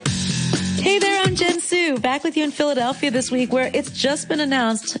Hey there, I'm Jen Su, back with you in Philadelphia this week, where it's just been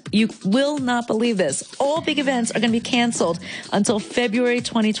announced, you will not believe this, all big events are going to be canceled until February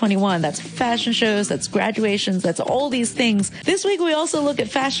 2021. That's fashion shows, that's graduations, that's all these things. This week, we also look at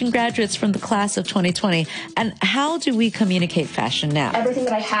fashion graduates from the class of 2020. And how do we communicate fashion now? Everything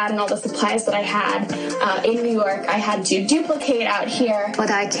that I had and all the supplies that I had in New York, I had to duplicate out here.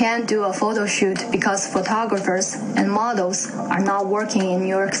 But I can't do a photo shoot because photographers and models are not working in New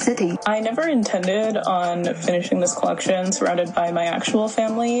York City. I never intended on finishing this collection surrounded by my actual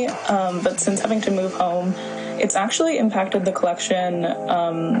family, but since having to move home, it's actually impacted the collection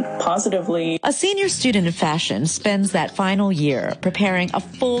positively. A senior student in fashion spends that final year preparing a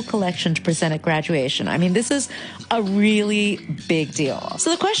full collection to present at graduation. I mean, this is a really big deal.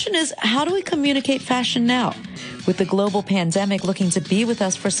 So the question is, how do we communicate fashion now? With the global pandemic looking to be with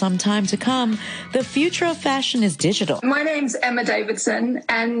us for some time to come, the future of fashion is digital. My name's Emma Davidson,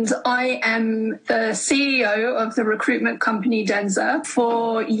 and I am the CEO of the recruitment company Denza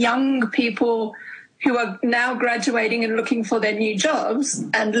for young people who are now graduating and looking for their new jobs.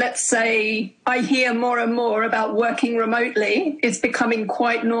 And let's say I hear more and more about working remotely. It's becoming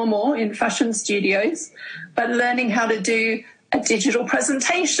quite normal in fashion studios, but learning how to do a digital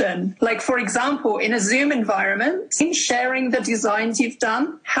presentation, like, for example, in a Zoom environment, in sharing the designs you've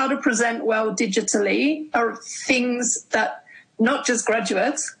done, how to present well digitally are things that not just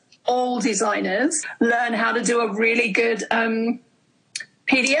graduates, all designers learn how to do a really good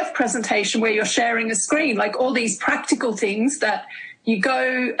PDF presentation where you're sharing a screen, like all these practical things that you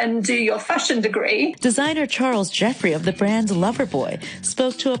go and do your fashion degree. Designer Charles Jeffrey of the brand Loverboy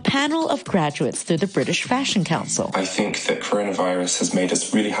spoke to a panel of graduates through the British Fashion Council. I think that coronavirus has made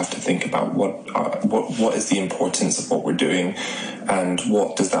us really have to think about what is the importance of what we're doing and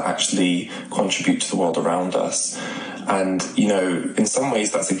what does that actually contribute to the world around us. And, you know, in some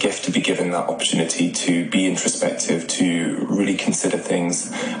ways that's a gift to be given that opportunity to be introspective, to really consider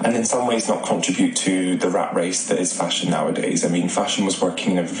things, and in some ways not contribute to the rat race that is fashion nowadays. I mean, fashion was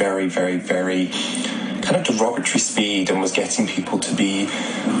working in a very, very, very kind of derogatory speed and was getting people to be,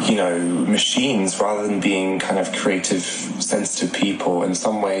 you know, machines rather than being kind of creative, sensitive people. In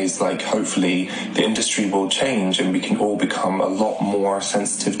some ways, like, hopefully the industry will change and we can all become a lot more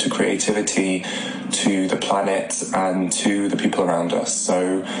sensitive to creativity, to the planet and to the people around us.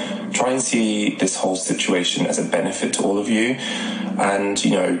 So try and see this whole situation as a benefit to all of you and,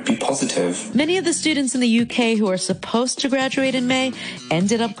 you know, be positive. Many of the students in the UK who are supposed to graduate in May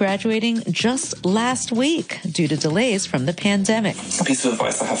ended up graduating just last week due to delays from the pandemic. A piece of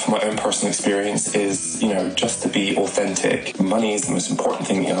advice I have from my own personal experience is, you know, just to be authentic. Money is the most important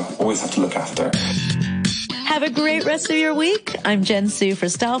thing you always have to look after. Have a great rest of your week. I'm Jen Su for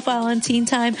Style File on Teen Time.